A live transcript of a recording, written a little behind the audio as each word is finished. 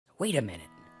Wait a minute.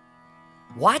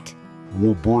 What?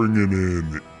 We're bringing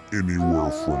in anywhere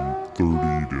from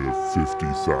 $30,000 to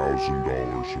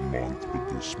 $50,000 a month with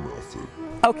this method.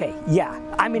 Okay, yeah,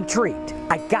 I'm intrigued.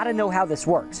 I gotta know how this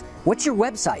works. What's your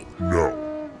website?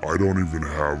 No, I don't even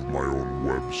have my own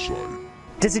website.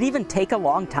 Does it even take a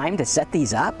long time to set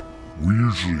these up? We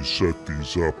usually set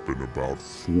these up in about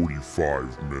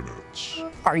 45 minutes.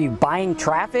 Are you buying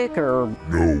traffic or?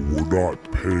 No, we're not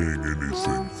paying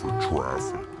anything for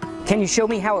traffic. Can you show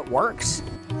me how it works?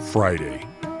 Friday,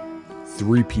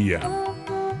 3 p.m.,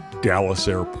 Dallas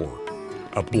Airport.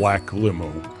 A black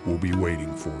limo will be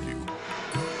waiting for you.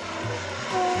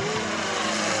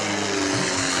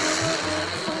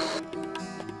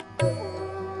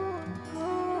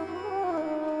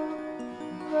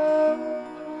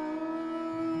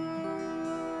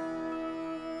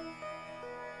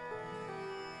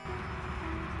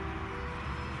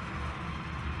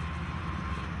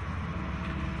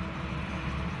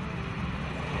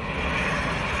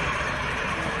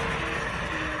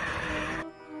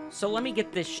 So let me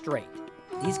get this straight.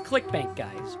 These Clickbank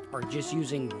guys are just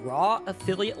using raw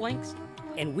affiliate links,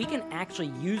 and we can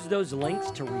actually use those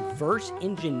links to reverse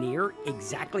engineer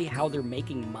exactly how they're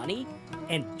making money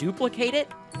and duplicate it?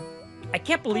 I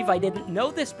can't believe I didn't know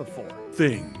this before.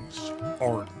 Things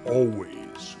aren't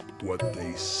always what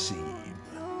they seem.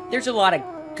 There's a lot of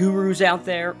gurus out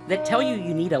there that tell you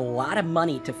you need a lot of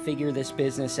money to figure this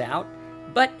business out,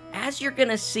 but as you're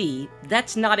gonna see,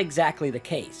 that's not exactly the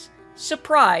case.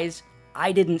 Surprise,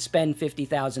 I didn't spend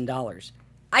 $50,000.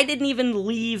 I didn't even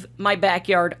leave my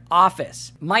backyard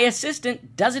office. My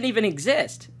assistant doesn't even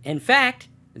exist. In fact,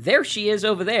 there she is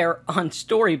over there on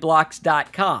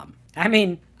storyblocks.com. I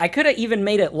mean, I could have even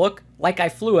made it look like I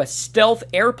flew a stealth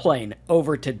airplane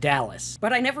over to Dallas,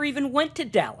 but I never even went to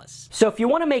Dallas. So if you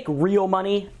want to make real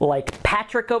money, like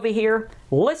Patrick over here,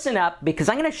 listen up, because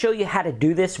I'm going to show you how to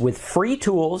do this with free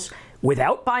tools,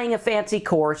 without buying a fancy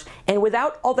course, and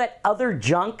without all that other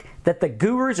junk that the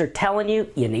gurus are telling you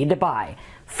you need to buy.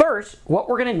 First, what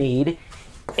we're going to need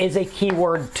is a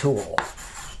keyword tool.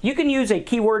 You can use a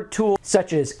keyword tool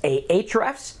such as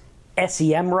Ahrefs,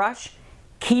 SEMrush,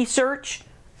 Key Search,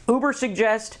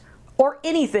 Ubersuggest, or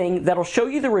anything that'll show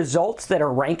you the results that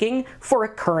are ranking for a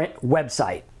current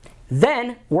website.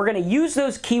 Then we're going to use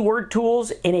those keyword tools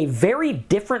in a very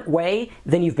different way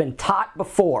than you've been taught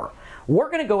before.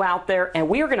 We're going to go out there and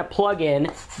we are going to plug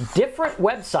in different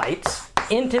websites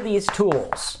into these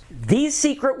tools. These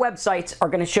secret websites are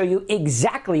going to show you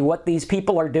exactly what these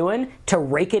people are doing to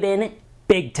rake it in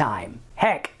big time.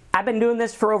 Heck, I've been doing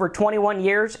this for over 21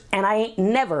 years and I ain't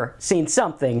never seen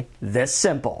something this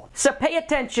simple. So pay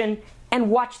attention and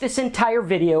watch this entire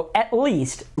video at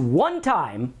least one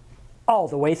time all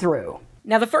the way through.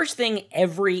 Now, the first thing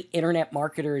every internet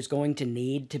marketer is going to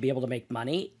need to be able to make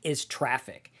money is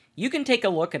traffic. You can take a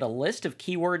look at a list of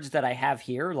keywords that I have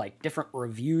here, like different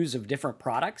reviews of different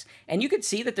products, and you can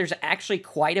see that there's actually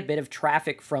quite a bit of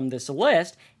traffic from this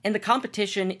list, and the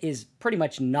competition is pretty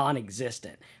much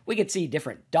non-existent. We could see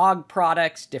different dog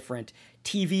products, different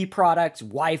TV products,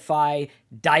 Wi-Fi,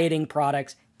 dieting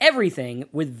products, everything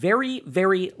with very,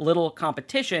 very little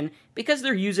competition because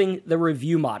they're using the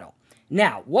review model.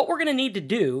 Now, what we're going to need to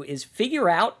do is figure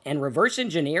out and reverse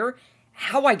engineer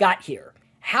how I got here.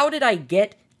 How did I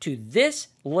get to this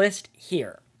list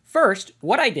here? First,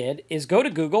 what I did is go to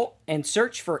Google and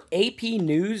search for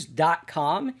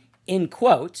apnews.com in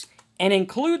quotes and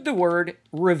include the word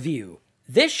review.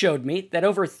 This showed me that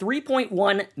over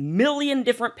 3.1 million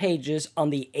different pages on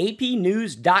the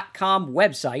apnews.com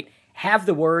website have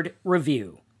the word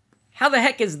review. How the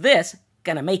heck is this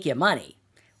gonna make you money?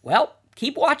 Well,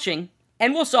 keep watching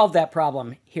and we'll solve that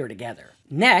problem here together.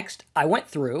 Next, I went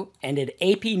through and did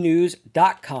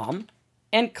apnews.com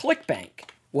and Clickbank.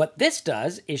 What this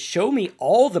does is show me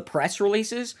all the press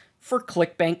releases for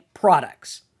Clickbank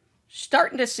products.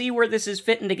 Starting to see where this is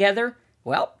fitting together?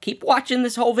 Well, keep watching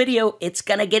this whole video. It's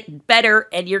gonna get better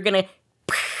and you're gonna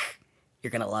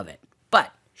love it.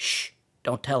 But shh,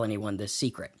 don't tell anyone this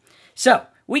secret. So,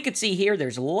 we could see here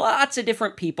there's lots of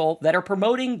different people that are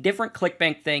promoting different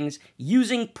Clickbank things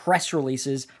using press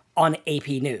releases on AP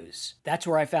News. That's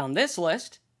where I found this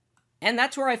list, and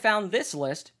that's where I found this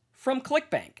list from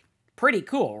Clickbank. Pretty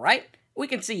cool, right? We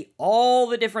can see all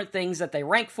the different things that they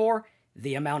rank for,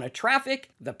 the amount of traffic,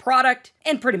 the product,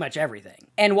 and pretty much everything.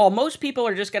 And while most people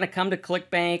are just going to come to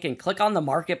Clickbank and click on the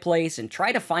marketplace and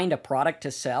try to find a product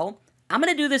to sell, I'm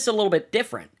going to do this a little bit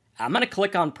different. I'm going to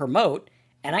click on promote,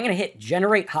 and I'm going to hit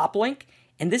generate hop link,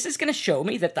 and this is going to show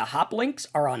me that the hop links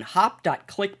are on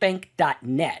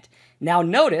hop.clickbank.net. Now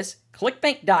notice,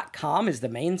 clickbank.com is the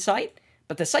main site,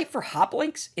 But the site for hop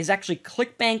links is actually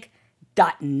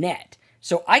clickbank.net.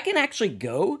 So I can actually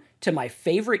go to my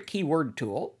favorite keyword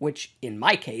tool, which in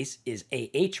my case is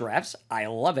Ahrefs. I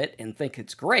love it and think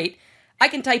it's great. I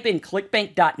can type in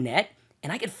clickbank.net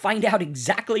and I can find out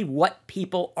exactly what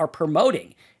people are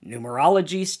promoting.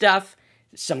 Numerology stuff,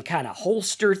 some kind of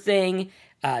holster thing,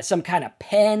 some kind of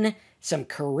pen, some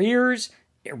careers,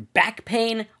 back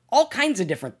pain, all kinds of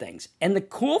different things. And the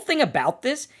cool thing about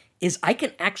this is I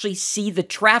can actually see the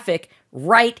traffic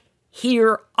right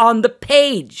here on the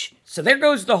page. So there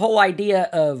goes the whole idea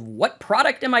of what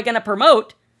product am I going to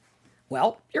promote?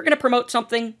 Well, you're going to promote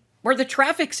something where the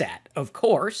traffic's at, of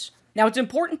course. Now, it's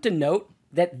important to note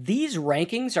that these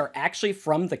rankings are actually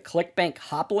from the Clickbank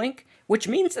hop link, which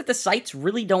means that the sites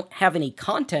really don't have any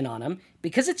content on them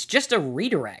because it's just a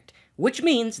redirect, which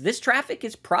means this traffic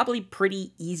is probably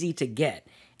pretty easy to get.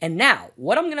 And now,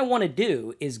 what I'm going to want to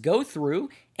do is go through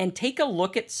and take a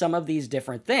look at some of these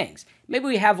different things. Maybe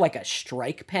we have like a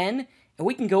strike pen, and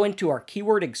we can go into our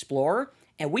Keyword Explorer,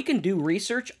 and we can do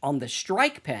research on the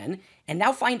strike pen, and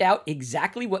now find out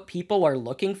exactly what people are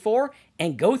looking for,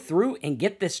 and go through and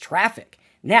get this traffic.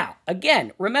 Now,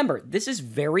 again, remember, this is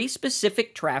very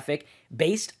specific traffic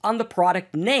based on the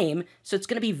product name, so it's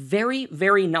going to be very,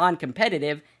 very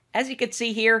non-competitive. As you can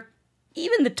see here,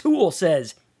 even the tool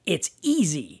says it's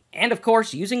easy. And of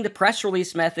course, using the press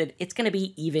release method, it's going to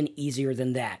be even easier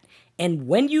than that. And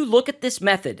when you look at this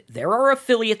method, there are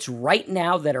affiliates right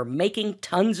now that are making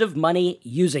tons of money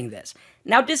using this.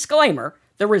 Now, disclaimer,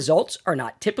 the results are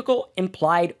not typical,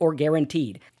 implied, or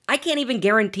guaranteed. I can't even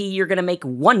guarantee you're going to make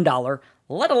 $1,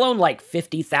 let alone like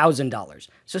 $50,000.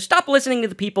 So stop listening to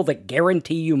the people that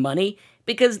guarantee you money,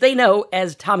 because they know,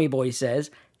 as Tommy Boy says,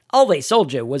 all they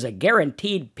sold you was a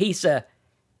guaranteed piece of,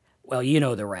 well, you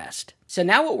know the rest. So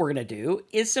now what we're going to do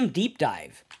is some deep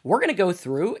dive. We're going to go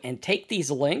through and take these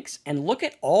links and look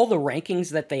at all the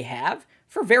rankings that they have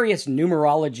for various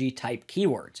numerology type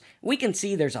keywords. We can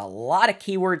see there's a lot of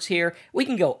keywords here. We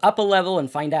can go up a level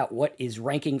and find out what is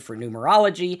ranking for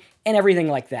numerology and everything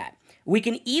like that. We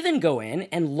can even go in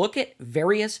and look at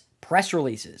various press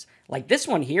releases. Like this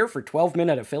one here for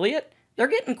 12-minute affiliate. They're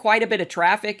getting quite a bit of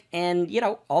traffic, and you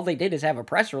know, all they did is have a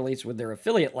press release with their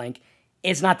affiliate link.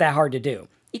 It's not that hard to do.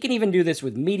 You can even do this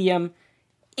with Medium,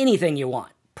 anything you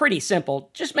want. Pretty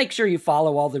simple. Just make sure you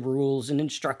follow all the rules and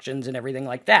instructions and everything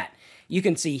like that. You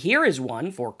can see here is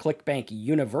one for Clickbank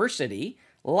University.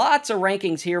 Lots of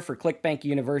rankings here for Clickbank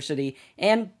University,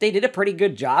 and they did a pretty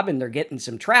good job, and they're getting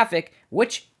some traffic,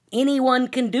 which anyone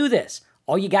can do this.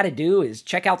 All you got to do is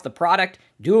check out the product,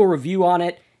 do a review on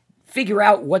it, figure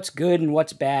out what's good and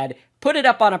what's bad, put it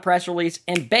up on a press release,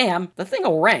 and bam, the thing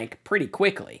will rank pretty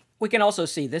quickly. We can also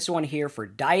see this one here for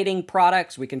dieting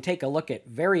products. We can take a look at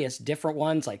various different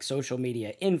ones like social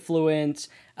media influence,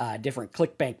 different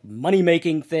Clickbank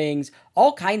money-making things,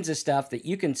 all kinds of stuff that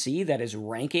you can see that is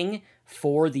ranking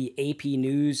for the AP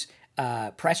News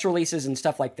press releases and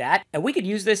stuff like that. And we could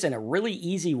use this in a really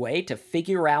easy way to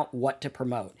figure out what to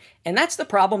promote. And that's the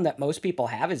problem that most people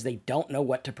have, is they don't know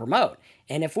what to promote.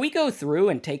 And if we go through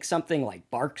and take something like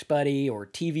Barks Buddy or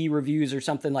TV reviews or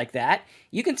something like that,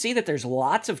 you can see that there's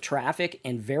lots of traffic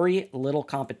and very little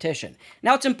competition.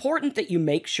 Now, it's important that you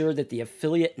make sure that the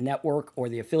affiliate network or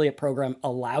the affiliate program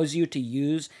allows you to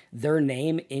use their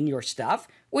name in your stuff,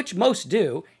 which most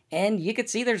do. And you can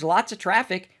see there's lots of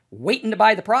traffic waiting to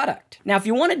buy the product. Now, if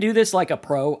you want to do this like a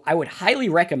pro, I would highly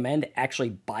recommend actually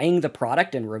buying the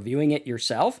product and reviewing it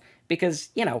yourself, because,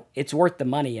 you know, it's worth the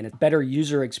money and it's better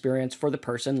user experience for the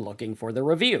person looking for the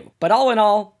review. But all in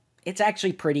all, it's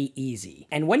actually pretty easy.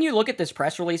 And when you look at this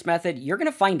press release method, you're going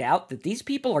to find out that these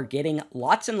people are getting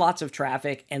lots and lots of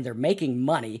traffic and they're making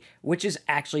money, which is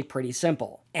actually pretty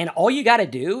simple. And all you got to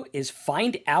do is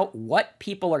find out what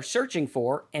people are searching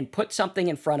for and put something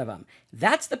in front of them.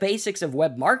 That's the basics of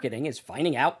web marketing, is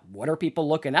finding out what are people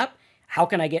looking up, how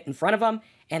can I get in front of them,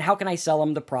 and how can I sell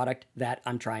them the product that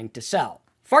I'm trying to sell.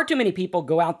 Far too many people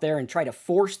go out there and try to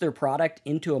force their product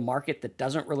into a market that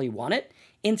doesn't really want it.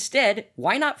 Instead,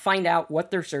 why not find out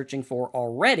what they're searching for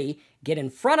already, get in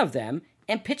front of them,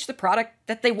 and pitch the product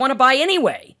that they want to buy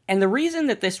anyway? And the reason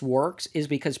that this works is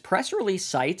because press release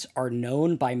sites are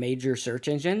known by major search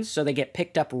engines, so they get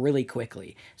picked up really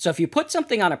quickly. So if you put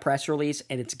something on a press release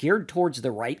and it's geared towards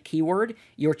the right keyword,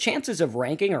 your chances of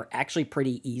ranking are actually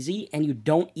pretty easy, and you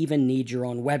don't even need your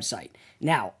own website.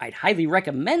 Now, I'd highly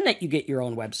recommend that you get your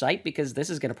own website, because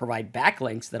this is going to provide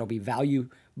backlinks that'll be value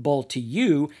valuable to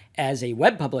you as a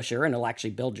web publisher, and it'll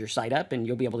actually build your site up and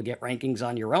you'll be able to get rankings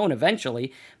on your own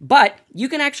eventually. But you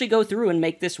can actually go through and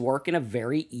make this work in a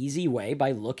very easy way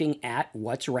by looking at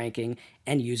what's ranking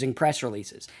and using press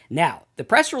releases. Now, the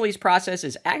press release process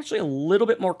is actually a little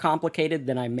bit more complicated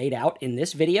than I made out in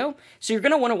this video, so you're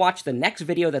going to want to watch the next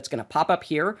video that's going to pop up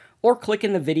here, or click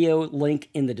in the video link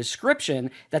in the description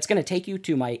that's going to take you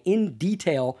to my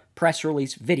in-detail press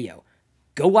release video.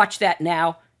 Go watch that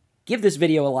now, give this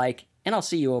video a like, and I'll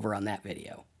see you over on that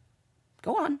video.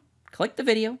 Go on, click the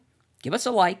video, give us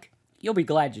a like, you'll be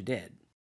glad you did.